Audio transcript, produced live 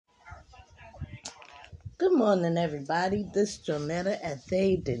Good morning, everybody. This is Jonetta, and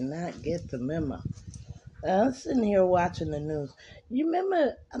they did not get the memo. I'm sitting here watching the news. You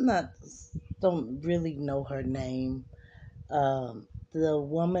remember? Don't really know her name. The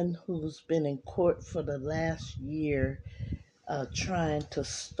woman who's been in court for the last year, trying to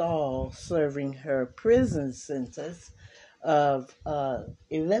stall serving her prison sentence of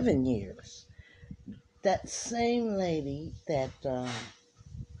 11 years. That same lady that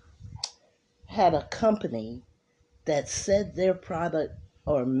had a company that said their product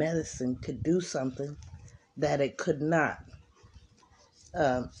or medicine could do something that it could not.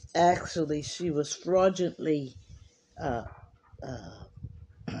 Actually, she was fraudulently uh,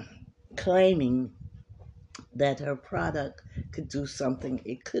 uh, claiming that her product could do something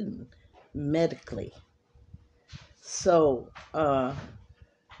it couldn't medically. So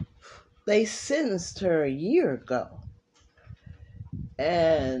they sentenced her a year ago,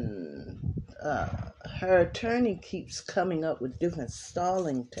 and her attorney keeps coming up with different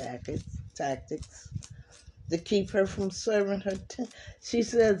stalling tactics to keep her from serving her. She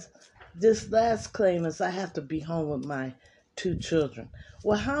says, this last claim is I have to be home with my 2 children.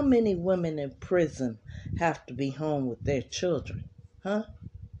 Well, how many women in prison have to be home with their children? Huh?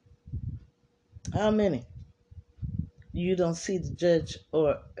 How many? You don't see the judge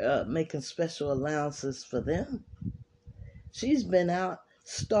or making special allowances for them. She's been out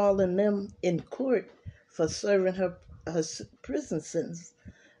stalling them in court for serving her prison sentence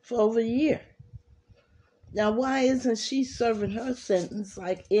for over a year. Now, why isn't she serving her sentence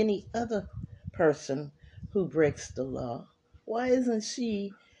like any other person who breaks the law? Why isn't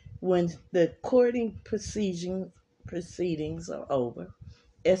she, when the courting proceedings are over,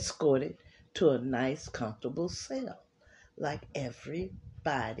 escorted to a nice, comfortable cell like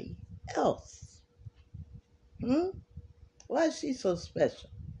everybody else? Why is she so special?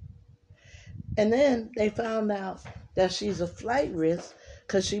 And then they found out that she's a flight risk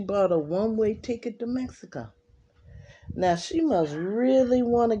because she bought a one-way ticket to Mexico. Now, she must really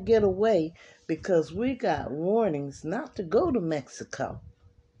want to get away because we got warnings not to go to Mexico.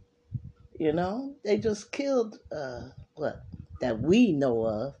 You know, they just killed, that we know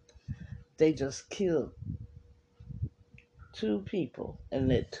of, they just killed 2 people and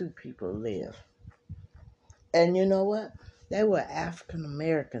let 2 people live. And you know what? They were African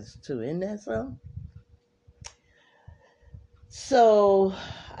Americans too, isn't that so? So,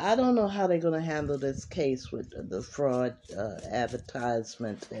 I don't know how they're going to handle this case with the fraud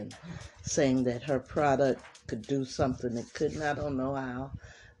advertisement and saying that her product could do something it couldn't. I don't know how.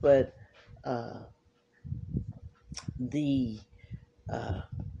 But the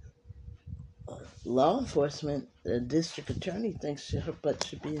law enforcement, the district attorney thinks her butt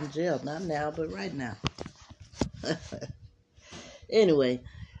should be in jail. Not now, but right now. Anyway,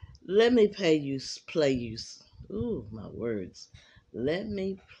 let me play you. Ooh, my words. Let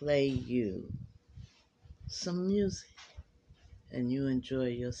me play you some music, and you enjoy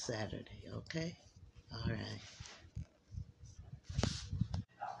your Saturday, okay? All right.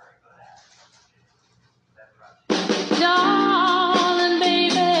 Darling,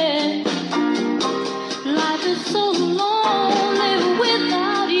 baby, life is so lonely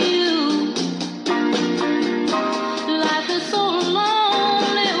without you. Life is so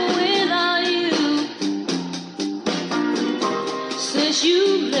lonely without you. Since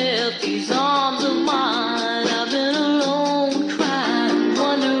you left these arms of mine, I've been alone, crying,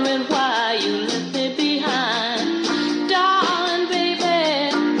 wondering why you left me behind. Darling,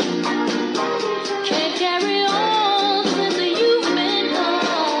 baby, can't carry on since you've been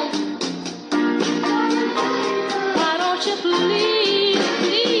gone. Why don't you please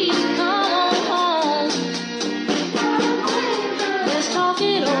come home? Let's talk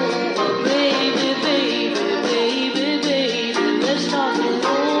it over, baby, baby, baby, baby. Let's talk it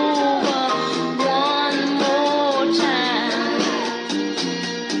over one more time.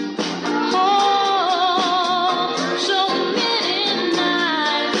 Oh, so many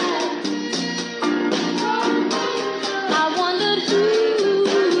nights I wondered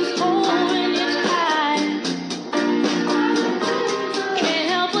who's holding you tight. Can't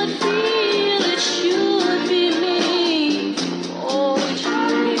help but feel it should be me. Oh, it should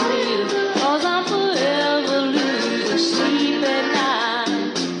be me. 'Cause I'm forever losing sleep at night.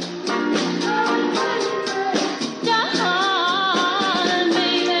 Darling,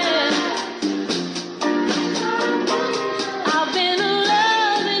 baby, I've been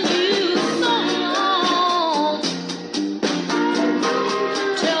loving you so long.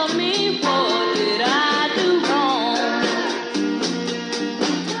 Tell me, what did I do wrong?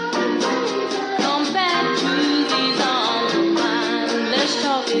 Come back to these arms of mine. Let's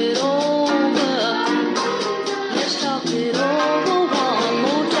talk it over.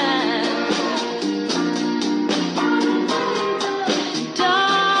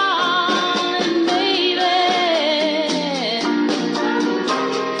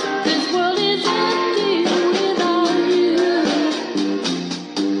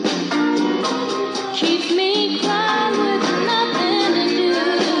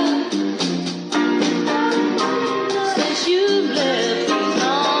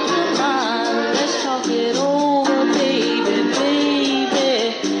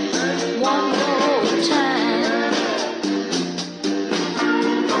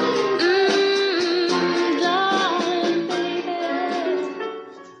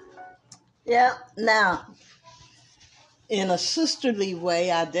 Yeah, now, in a sisterly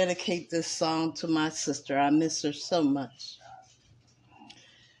way, I dedicate this song to my sister. I miss her so much.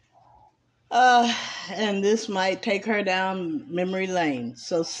 Uh, and this might take her down memory lane.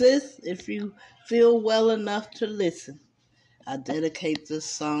 So, sis, if you feel well enough to listen, I dedicate this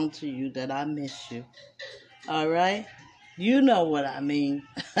song to you that I miss you. All right? You know what I mean.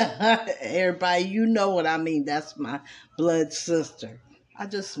 Everybody, you know what I mean. That's my blood sister. I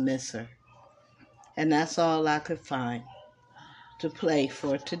just miss her. And that's all I could find to play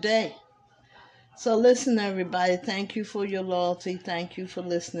for today. So listen, everybody, thank you for your loyalty. Thank you for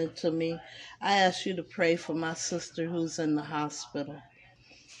listening to me. I ask you to pray for my sister who's in the hospital.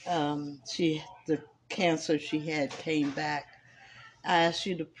 The cancer she had came back. I ask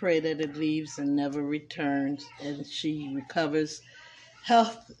you to pray that it leaves and never returns, and she recovers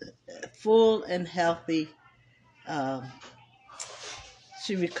health, full and healthy. Um,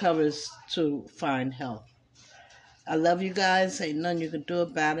 she recovers to find health. I love you guys. Ain't nothing you can do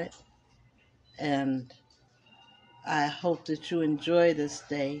about it. And I hope that you enjoy this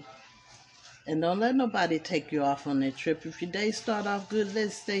day. And don't let nobody take you off on their trip. If your day start off good,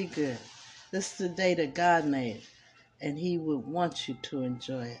 let's stay good. This is the day that God made, and He would want you to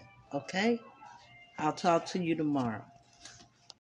enjoy it. Okay? I'll talk to you tomorrow.